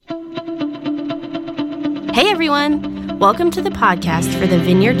Hey everyone! Welcome to the podcast for the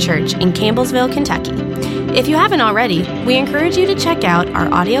Vineyard Church in Campbellsville, Kentucky. If you haven't already, we encourage you to check out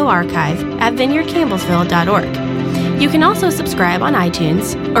our audio archive at vineyardcampbellsville.org. You can also subscribe on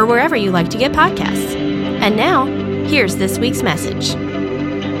iTunes or wherever you like to get podcasts. And now, here's this week's message.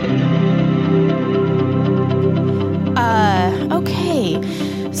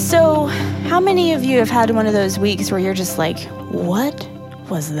 Okay. So, how many of you have had one of those weeks where you're just like, what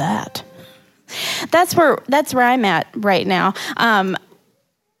was that? That's where I'm at right now. I'm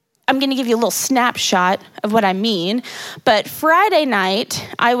going to give you a little snapshot of what I mean. But Friday night,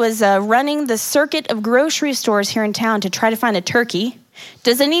 I was running the circuit of grocery stores here in town to try to find a turkey.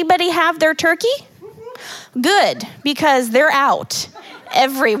 Does anybody have their turkey? Good, because they're out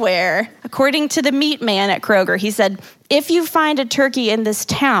everywhere. According to the meat man at Kroger, he said, if you find a turkey in this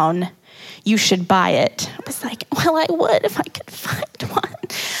town, you should buy it. I was like, well, I would if I could find one.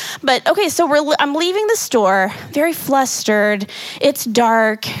 But okay, so I'm leaving the store, very flustered. It's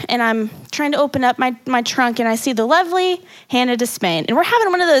dark, and I'm trying to open up my trunk, and I see the lovely Hannah Despain. And we're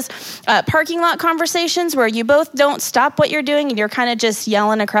having one of those parking lot conversations where you both don't stop what you're doing, and you're kind of just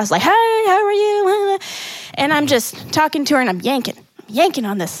yelling across like, hey, how are you? And I'm just talking to her, and I'm yanking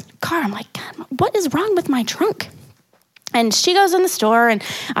on this car. I'm like, God, what is wrong with my trunk? And she goes in the store, and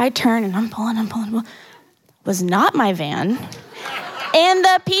I turn, and I'm pulling. It was not my van. And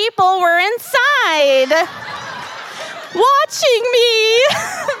the people were inside watching me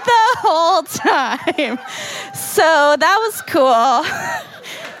the whole time. So that was cool.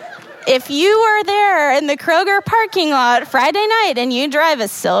 If you were there in the Kroger parking lot Friday night and you drive a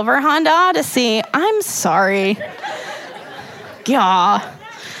silver Honda Odyssey, I'm sorry. Yeah.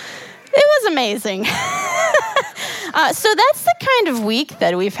 It was amazing. So that's the kind of week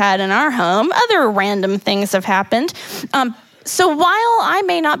that we've had in our home. Other random things have happened. So while I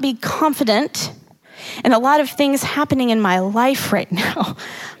may not be confident in a lot of things happening in my life right now,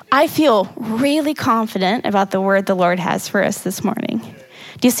 I feel really confident about the word the Lord has for us this morning.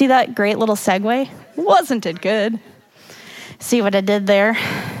 Do you see that great little segue? Wasn't it good? See what I did there?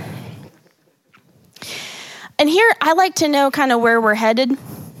 And here, I like to know kind of where we're headed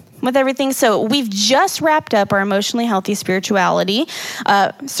with everything. So we've just wrapped up our Emotionally Healthy Spirituality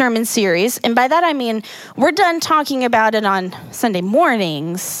sermon series. And by that, I mean, we're done talking about it on Sunday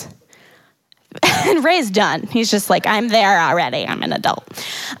mornings. And Ray's done. He's just like, I'm there already. I'm an adult.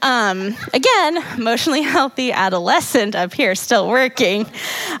 Again, emotionally healthy adolescent up here, still working.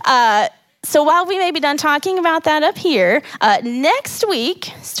 So while we may be done talking about that up here, next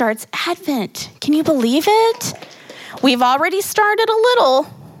week starts Advent. Can you believe it? We've already started a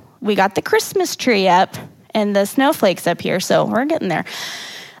little. We got the Christmas tree up and the snowflakes up here, so we're getting there.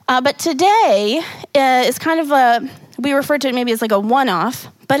 But today is kind of we refer to it maybe as like a one-off,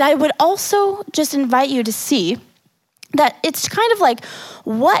 but I would also just invite you to see that it's kind of like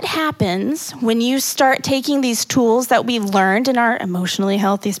what happens when you start taking these tools that we've learned in our Emotionally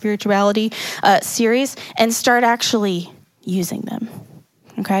Healthy Spirituality series and start actually using them,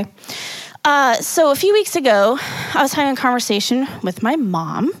 okay? So a few weeks ago, I was having a conversation with my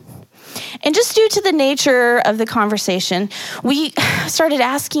mom. And just due to the nature of the conversation, we started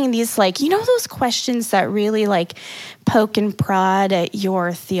asking these, like, you know, those questions that really, like, poke and prod at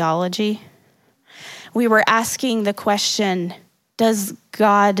your theology? We were asking the question, does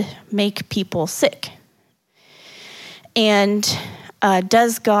God make people sick? And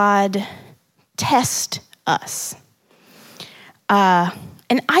does God test us?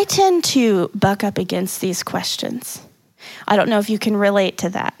 And I tend to buck up against these questions. I don't know if you can relate to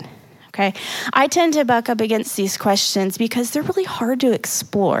that. Okay, I tend to buck up against these questions because they're really hard to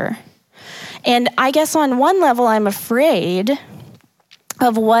explore. And I guess on one level, I'm afraid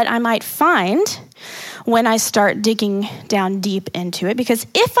of what I might find when I start digging down deep into it. Because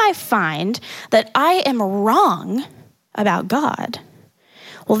if I find that I am wrong about God,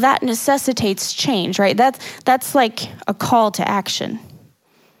 well, that necessitates change, right? That's like a call to action.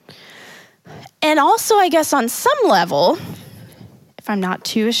 And also, I guess on some level, if I'm not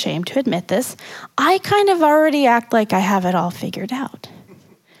too ashamed to admit this, I kind of already act like I have it all figured out.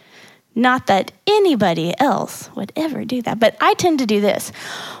 Not that anybody else would ever do that, but I tend to do this.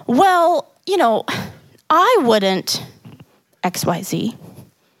 Well, you know, I wouldn't XYZ,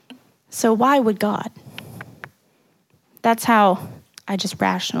 so why would God? That's how I just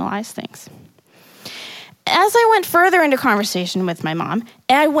rationalize things. As I went further into conversation with my mom,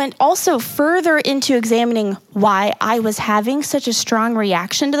 I went also further into examining why I was having such a strong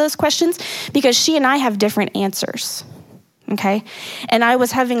reaction to those questions, because she and I have different answers, okay? And I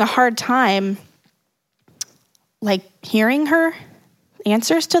was having a hard time, like, hearing her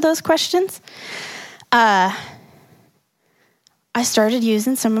answers to those questions. I started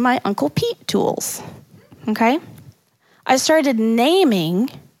using some of my Uncle Pete tools, okay? I started naming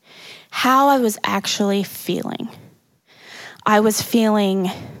how I was actually feeling. I was feeling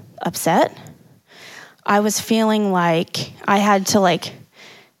upset. I was feeling like I had to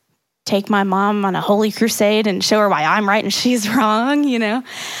take my mom on a holy crusade and show her why I'm right and she's wrong, And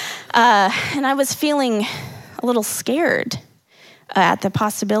I was feeling a little scared at the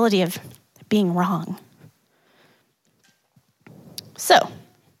possibility of being wrong. So,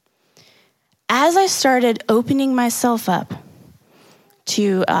 as I started opening myself up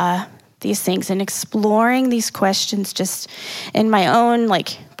to these things and exploring these questions just in my own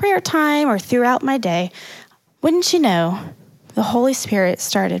prayer time or throughout my day, wouldn't you know, the Holy Spirit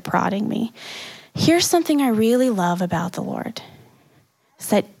started prodding me. Here's something I really love about the Lord. Is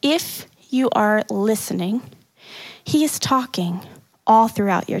that if you are listening, He is talking all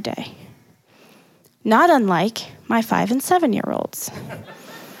throughout your day. Not unlike my 5 and 7-year-olds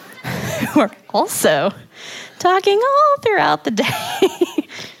who are also talking all throughout the day.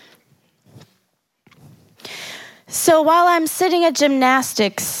 So while I'm sitting at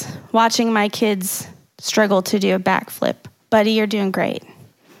gymnastics watching my kids struggle to do a backflip, buddy, you're doing great,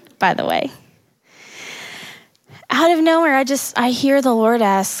 by the way. Out of nowhere, I hear the Lord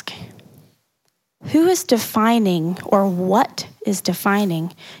ask, who is defining or what is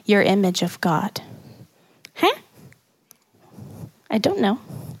defining your image of God? Huh? I don't know.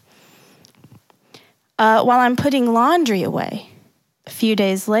 While I'm putting laundry away a few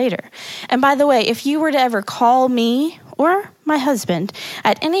days later. And by the way, if you were to ever call me or my husband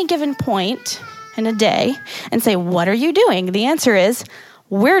at any given point in a day and say, what are you doing? The answer is,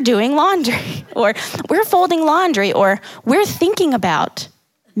 we're doing laundry, or we're folding laundry, or we're thinking about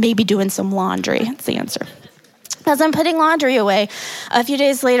maybe doing some laundry. That's the answer. As I'm putting laundry away, a few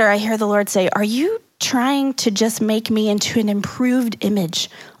days later, I hear the Lord say, are you trying to just make me into an improved image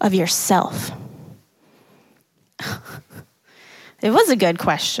of yourself? It was a good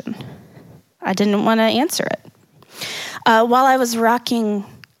question. I didn't want to answer it. While I was rocking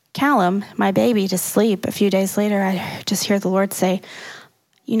Callum, my baby, to sleep, a few days later, I just hear the Lord say,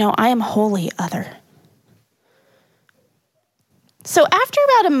 I am wholly other. So after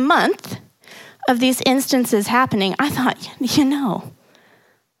about a month of these instances happening, I thought,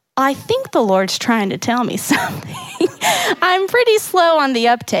 I think the Lord's trying to tell me something. I'm pretty slow on the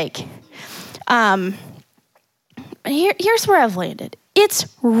uptake. Here's where I've landed. It's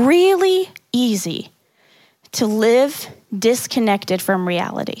really easy to live disconnected from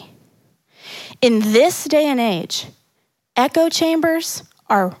reality. In this day and age, echo chambers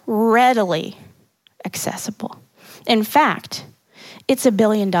are readily accessible. In fact, it's $1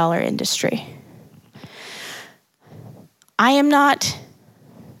 billion industry. I am not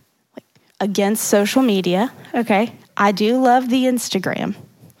against social media, okay? I do love the Instagram.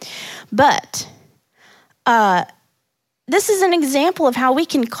 But this is an example of how we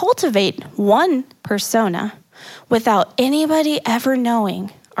can cultivate one persona without anybody ever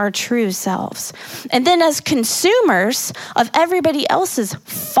knowing our true selves. And then as consumers of everybody else's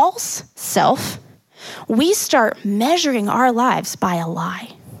false self, we start measuring our lives by a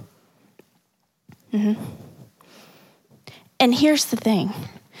lie. Mm-hmm. And here's the thing.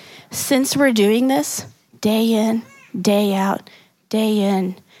 Since we're doing this day in, day out,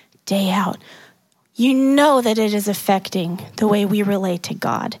 you know that it is affecting the way we relate to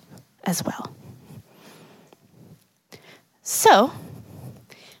God as well. So,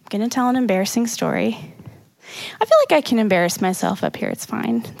 I'm going to tell an embarrassing story. I feel like I can embarrass myself up here. It's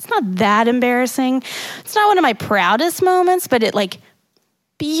fine. It's not that embarrassing. It's not one of my proudest moments, but it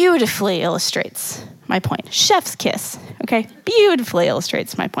beautifully illustrates my point. Chef's kiss, okay? Beautifully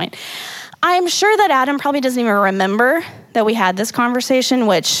illustrates my point. I'm sure that Adam probably doesn't even remember that we had this conversation,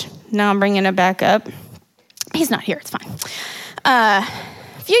 which now I'm bringing it back up. He's not here. It's fine. A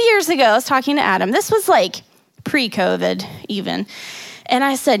few years ago, I was talking to Adam. This was pre-COVID even. And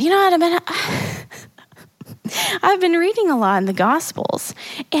I said, Adam, I've been reading a lot in the Gospels.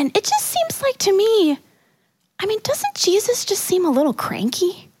 And it just seems like to me, doesn't Jesus just seem a little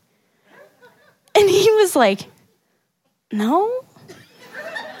cranky? And he was like, no,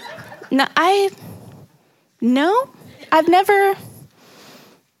 I've never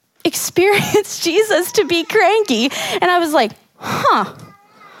experienced Jesus to be cranky. And I was like,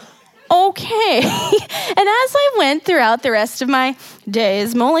 okay. And as I went throughout the rest of my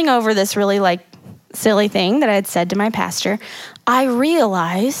days mulling over this really silly thing that I had said to my pastor, I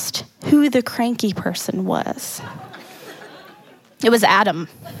realized who the cranky person was. It was Adam.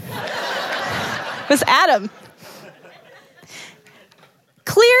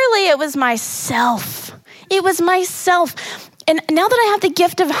 Clearly, it was myself. It was myself. And now that I have the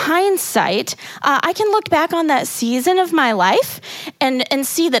gift of hindsight, I can look back on that season of my life and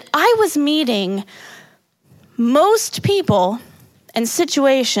see that I was meeting most people and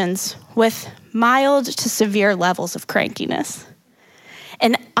situations with mild to severe levels of crankiness.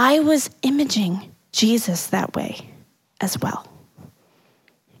 And I was imaging Jesus that way as well.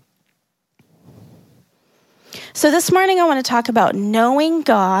 So this morning I want to talk about knowing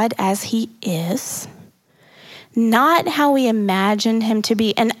God as he is, not how we imagine him to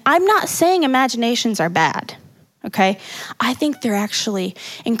be. And I'm not saying imaginations are bad, okay? I think they're actually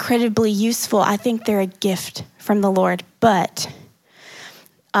incredibly useful. I think they're a gift from the Lord. But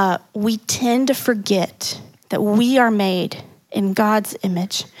we tend to forget that we are made in God's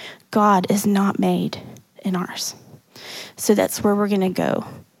image. God is not made in ours. So that's where we're going to go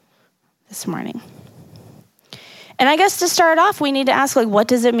this morning. And I guess to start off, we need to ask, what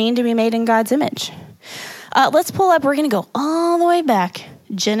does it mean to be made in God's image? Let's pull up, we're going to go all the way back.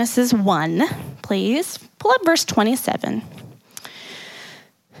 Genesis 1, please. Pull up verse 27.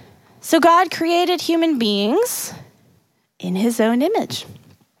 So God created human beings in his own image.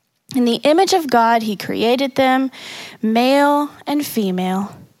 In the image of God, he created them, male and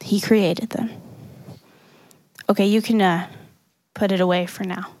female, he created them. Okay, you can put it away for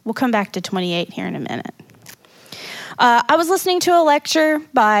now. We'll come back to 28 here in a minute. I was listening to a lecture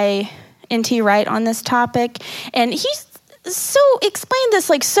by N.T. Wright on this topic, and he explained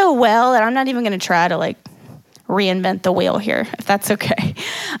this so well that I'm not even going to try to reinvent the wheel here, if that's okay.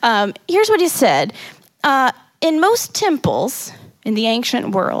 Here's what he said. In most temples in the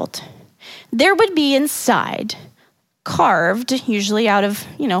ancient world, there would be inside, carved, usually out of,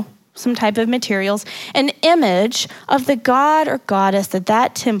 some type of materials, an image of the god or goddess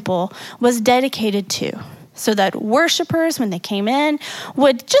that temple was dedicated to. So that worshipers, when they came in,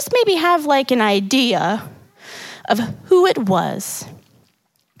 would just maybe have an idea of who it was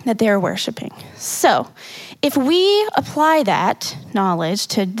that they were worshiping. So if we apply that knowledge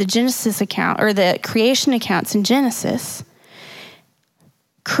to the Genesis account or the creation accounts in Genesis,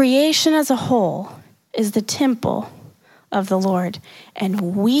 creation as a whole is the temple of the Lord,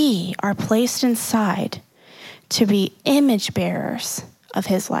 and we are placed inside to be image bearers of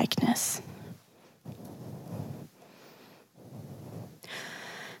his likeness.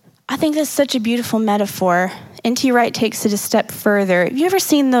 I think that's such a beautiful metaphor. N.T. Wright takes it a step further. Have you ever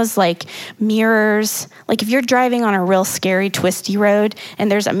seen those mirrors? If you're driving on a real scary, twisty road and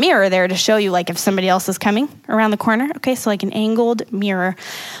there's a mirror there to show you if somebody else is coming around the corner. Okay, so an angled mirror.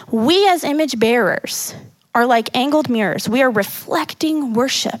 We as image bearers are like angled mirrors. We are reflecting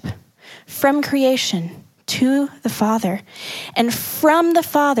worship from creation to the Father. And from the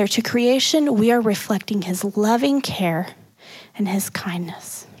Father to creation, we are reflecting his loving care and his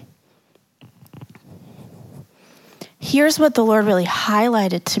kindness. Here's what the Lord really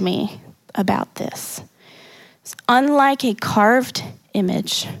highlighted to me about this. It's unlike a carved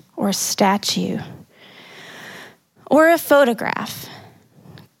image or statue or a photograph,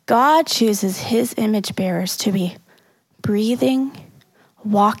 God chooses his image bearers to be breathing,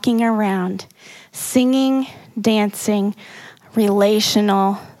 walking around, singing, dancing,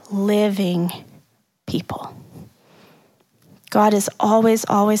 relational, living people. God is always,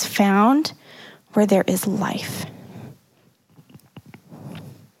 always found where there is life.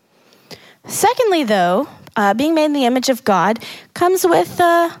 Secondly, though, being made in the image of God comes with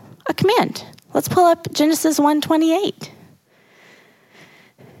a command. Let's pull up Genesis 1:28.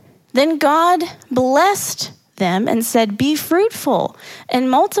 Then God blessed them and said, "Be fruitful and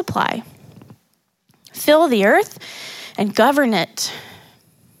multiply. Fill the earth and govern it.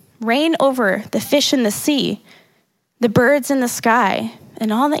 Reign over the fish in the sea, the birds in the sky,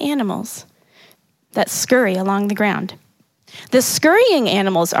 and all the animals that scurry along the ground." The scurrying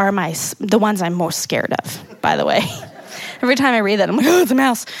animals are the ones I'm most scared of, by the way. Every time I read that, I'm like, oh, it's a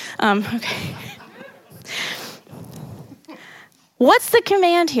mouse. Okay. What's the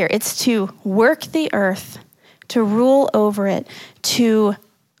command here? It's to work the earth, to rule over it, to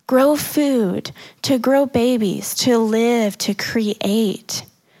grow food, to grow babies, to live, to create,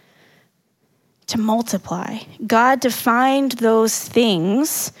 to multiply. God defined those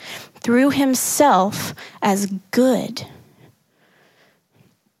things through himself as good.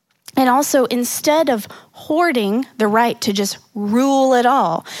 And also, instead of hoarding the right to just rule it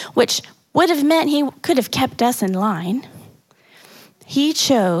all, which would have meant he could have kept us in line, he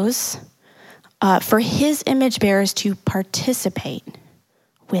chose for his image bearers to participate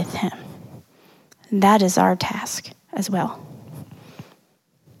with him. And that is our task as well.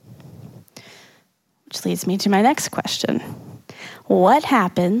 Which leads me to my next question. What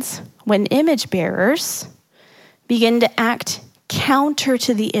happens when image bearers begin to act counter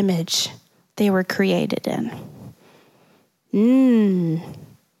to the image they were created in?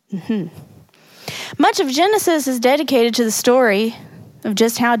 Much of Genesis is dedicated to the story of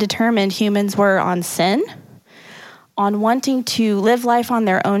just how determined humans were on sin, on wanting to live life on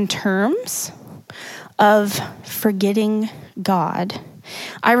their own terms, of forgetting God.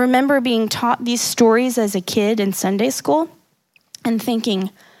 I remember being taught these stories as a kid in Sunday school and thinking,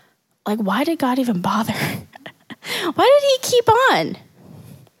 like, why did God even bother? Why did he keep on?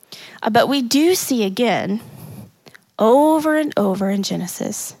 But we do see again, over and over in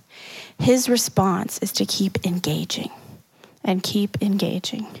Genesis, his response is to keep engaging and keep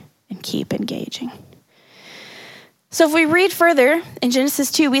engaging and keep engaging. So if we read further in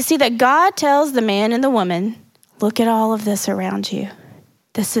Genesis 2, we see that God tells the man and the woman, look at all of this around you.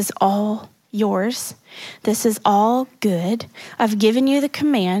 This is all yours. This is all good. I've given you the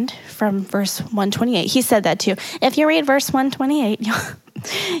command from verse 128. He said that too. If you read verse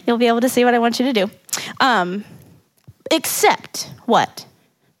 128, you'll be able to see what I want you to do. Except what?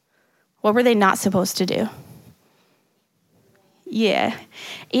 What were they not supposed to do? Yeah.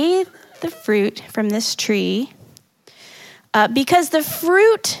 Eat the fruit from this tree, because the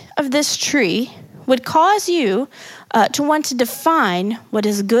fruit of this tree would cause you to want to define what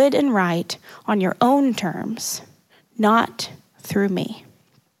is good and right on your own terms, not through me.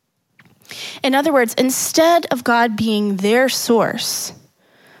 In other words, instead of God being their source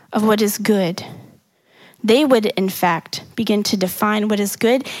of what is good, they would, in fact, begin to define what is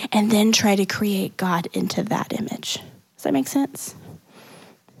good and then try to create God into that image. Does that make sense?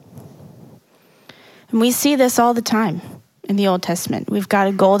 And we see this all the time in the Old Testament. We've got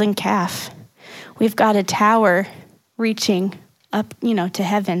a golden calf. We've got a tower reaching up, to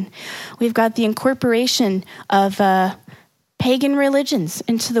heaven. We've got the incorporation of pagan religions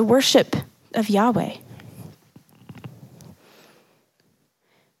into the worship of Yahweh.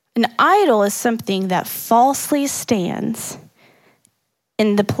 An idol is something that falsely stands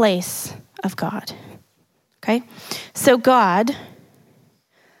in the place of God. Okay? So God,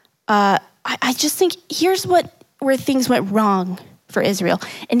 I just think here's where things went wrong for Israel.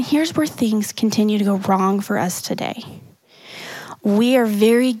 And here's where things continue to go wrong for us today. We are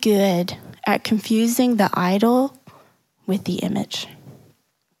very good at confusing the idol with the image.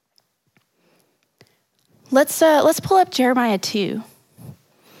 Let's pull up Jeremiah 2.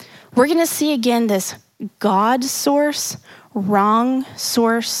 We're going to see again this God source, wrong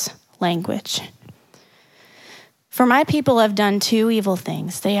source language. For my people have done two evil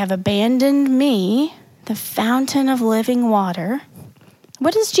things. They have abandoned me, the fountain of living water.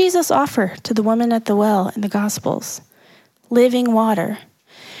 What does Jesus offer to the woman at the well in the Gospels? Living water.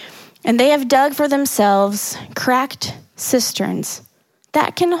 And they have dug for themselves cracked cisterns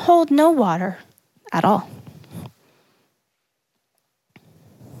that can hold no water at all.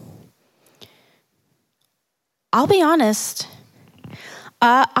 I'll be honest,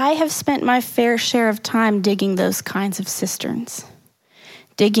 I have spent my fair share of time digging those kinds of cisterns,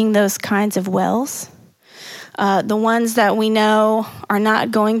 digging those kinds of wells, the ones that we know are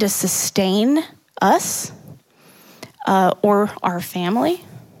not going to sustain us or our family.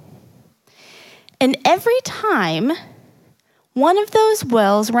 And every time one of those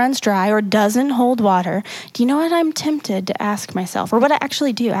wells runs dry or doesn't hold water, do you know what I'm tempted to ask myself, or what I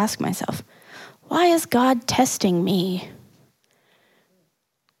actually do ask myself? Why is God testing me?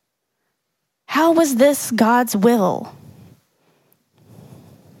 How was this God's will?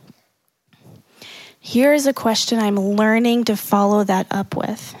 Here's a question I'm learning to follow that up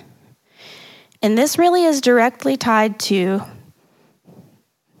with. And this really is directly tied to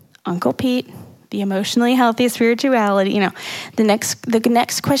Uncle Pete, the emotionally healthy spirituality. The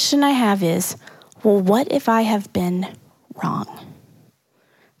next question I have is, well, what if I have been wrong?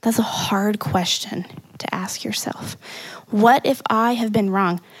 That's a hard question to ask yourself. What if I have been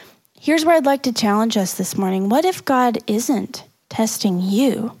wrong? Here's where I'd like to challenge us this morning. What if God isn't testing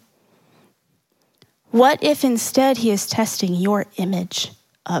you? What if instead he is testing your image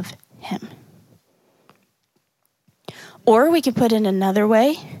of him? Or we could put it another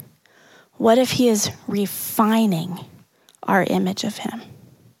way. What if he is refining our image of him?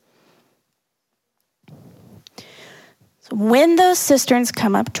 When those cisterns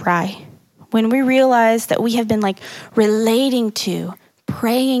come up dry, when we realize that we have been relating to,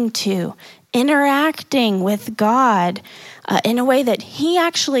 praying to, interacting with God in a way that he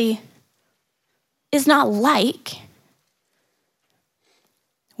actually is not like,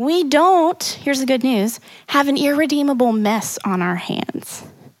 we don't, here's the good news, have an irredeemable mess on our hands.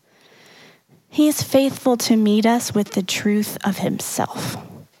 He is faithful to meet us with the truth of himself.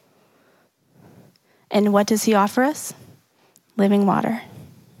 And what does he offer us? Living water.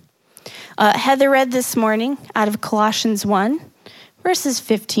 Heather read this morning out of Colossians 1, verses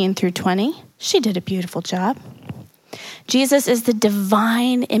 15 through 20. She did a beautiful job. Jesus is the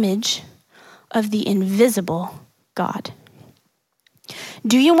divine image of the invisible God.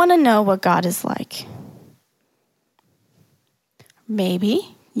 Do you want to know what God is like?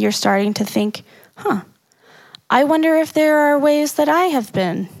 Maybe you're starting to think, I wonder if there are ways that I have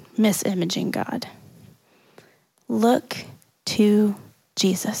been misimaging God. Look to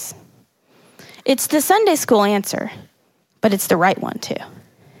Jesus. It's the Sunday school answer, but it's the right one too.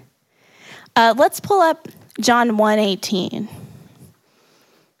 Let's pull up John 1:18.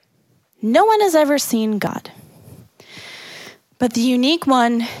 No one has ever seen God, but the unique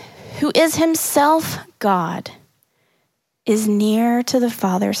one who is himself God is near to the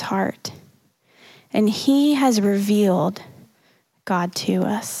Father's heart, and he has revealed God to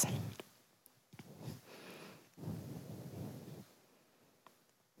us.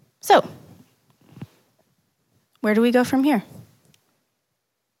 So, where do we go from here?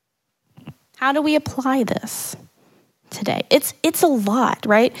 How do we apply this today? It's a lot,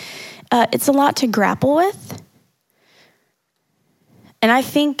 right? It's a lot to grapple with. And I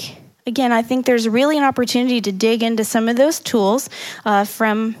think there's really an opportunity to dig into some of those tools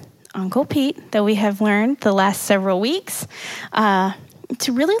from Uncle Pete that we have learned the last several weeks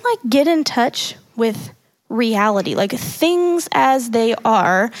to really get in touch with reality, like things as they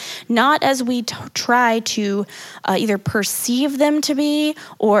are, not as we try to either perceive them to be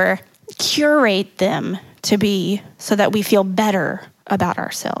or curate them to be so that we feel better about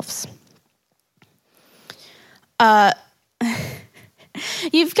ourselves.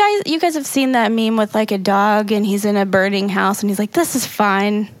 You guys have seen that meme with a dog and he's in a burning house and he's like, this is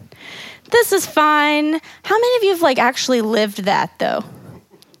fine. This is fine. How many of you have actually lived that though?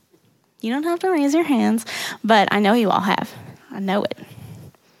 You don't have to raise your hands, but I know you all have. I know it.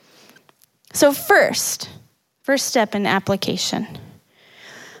 So first step in application.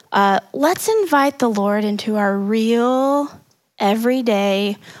 Let's invite the Lord into our real,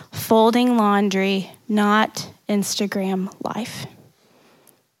 everyday, folding laundry, not Instagram life.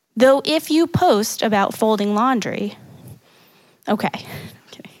 Though if you post about folding laundry, okay.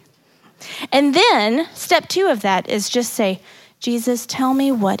 And then step 2 of that is just say, Jesus, tell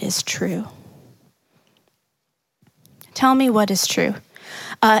me what is true. Tell me what is true.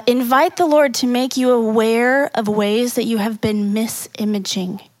 Invite the Lord to make you aware of ways that you have been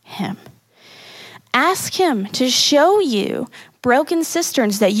misimaging him. Ask him to show you broken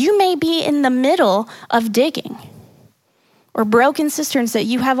cisterns that you may be in the middle of digging, or broken cisterns that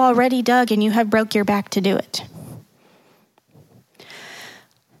you have already dug and you have broke your back to do it.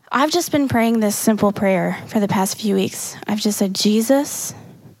 I've just been praying this simple prayer for the past few weeks. I've just said, Jesus,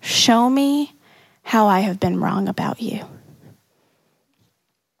 show me how I have been wrong about you.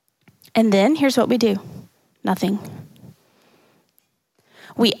 And then here's what we do. Nothing.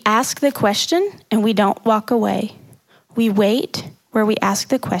 We ask the question and we don't walk away. We wait where we ask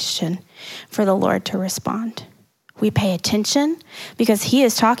the question for the Lord to respond. We pay attention because he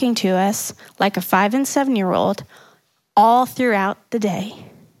is talking to us like a 5 and 7-year-old all throughout the day.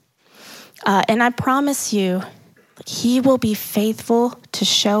 And I promise you, he will be faithful to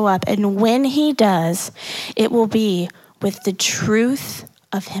show up. And when he does, it will be with the truth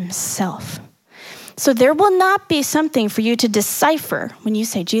of himself. So there will not be something for you to decipher when you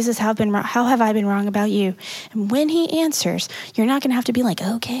say, Jesus, how have I been wrong about you? And when he answers, you're not going to have to be like,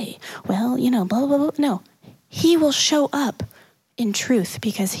 okay, well, blah, blah, blah. No, he will show up in truth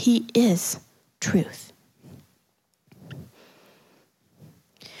because he is truth.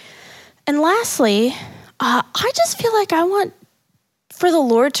 And lastly, I just feel like I want for the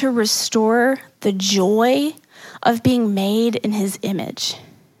Lord to restore the joy of being made in his image.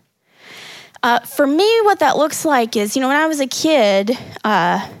 For me, what that looks like is, when I was a kid,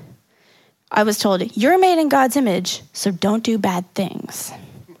 I was told, you're made in God's image, so don't do bad things.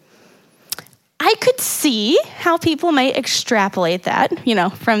 I could see how people might extrapolate that,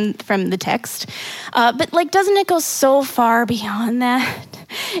 from the text. But doesn't it go so far beyond that?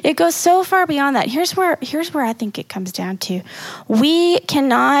 It goes so far beyond that. Here's where I think it comes down to. We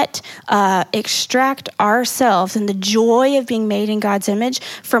cannot extract ourselves and the joy of being made in God's image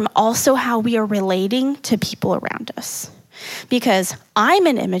from also how we are relating to people around us. Because I'm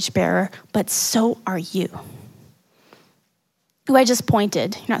an image bearer, but so are you. Ooh, I just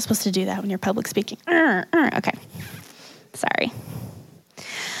pointed. You're not supposed to do that when you're public speaking. Okay. Sorry.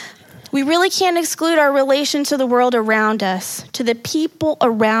 We really can't exclude our relation to the world around us, to the people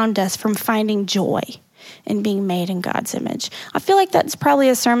around us, from finding joy in being made in God's image. I feel like that's probably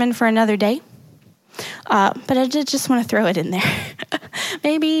a sermon for another day, but I did just want to throw it in there.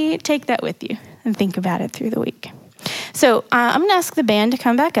 Maybe take that with you and think about it through the week. So I'm going to ask the band to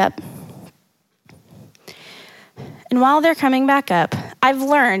come back up. And while they're coming back up, I've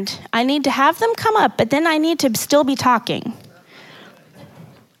learned I need to have them come up, but then I need to still be talking.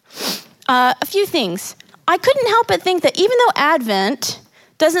 A few things. I couldn't help but think that even though Advent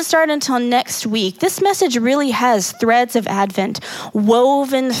doesn't start until next week, this message really has threads of Advent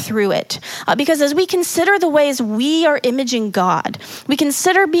woven through it. Because as we consider the ways we are imaging God, we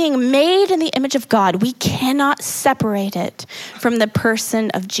consider being made in the image of God, we cannot separate it from the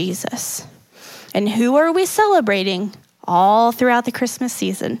person of Jesus. And who are we celebrating all throughout the Christmas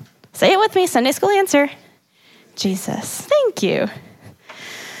season? Say it with me, Sunday school answer. Jesus. Thank you.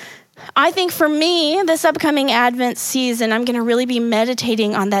 I think for me, this upcoming Advent season, I'm going to really be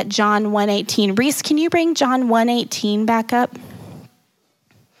meditating on that John 1:18. Reese, can you bring John 1:18 back up?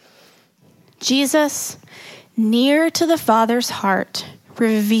 Jesus, near to the Father's heart,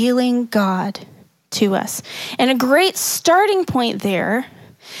 revealing God to us. And a great starting point there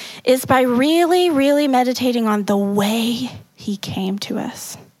is by really, really meditating on the way he came to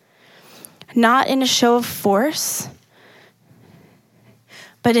us. Not in a show of force,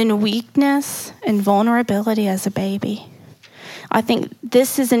 but in weakness and vulnerability as a baby. I think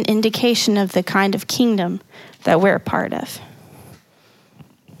this is an indication of the kind of kingdom that we're a part of.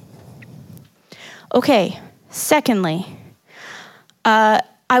 Okay, secondly, I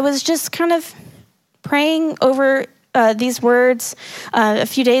was just kind of praying over these words a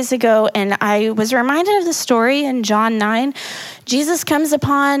few days ago, and I was reminded of the story in John 9. Jesus comes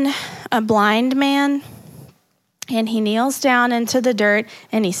upon a blind man, and he kneels down into the dirt,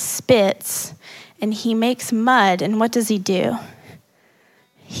 and he spits, and he makes mud. And what does he do?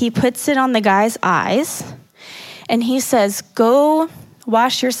 He puts it on the guy's eyes, and he says, "Go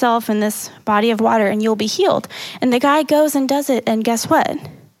wash yourself in this body of water, and you'll be healed." And the guy goes and does it, and guess what?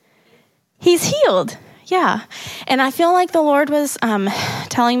 He's healed. Yeah. And I feel like the Lord was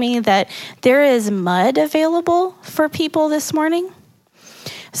telling me that there is mud available for people this morning.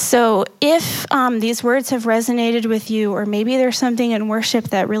 So if these words have resonated with you, or maybe there's something in worship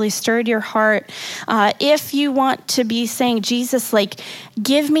that really stirred your heart, if you want to be saying, Jesus, like,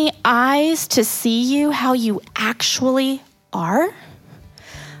 give me eyes to see you how you actually are,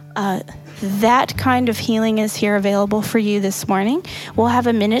 that kind of healing is here available for you this morning. We'll have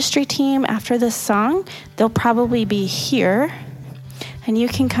a ministry team after this song. They'll probably be here, and you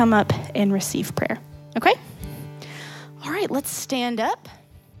can come up and receive prayer. Okay? All right, let's stand up.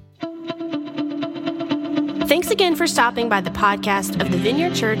 Thanks again for stopping by the podcast of the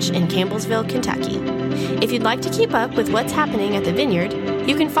Vineyard Church in Campbellsville, Kentucky. If you'd like to keep up with what's happening at the Vineyard,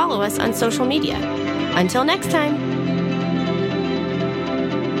 you can follow us on social media. Until next time.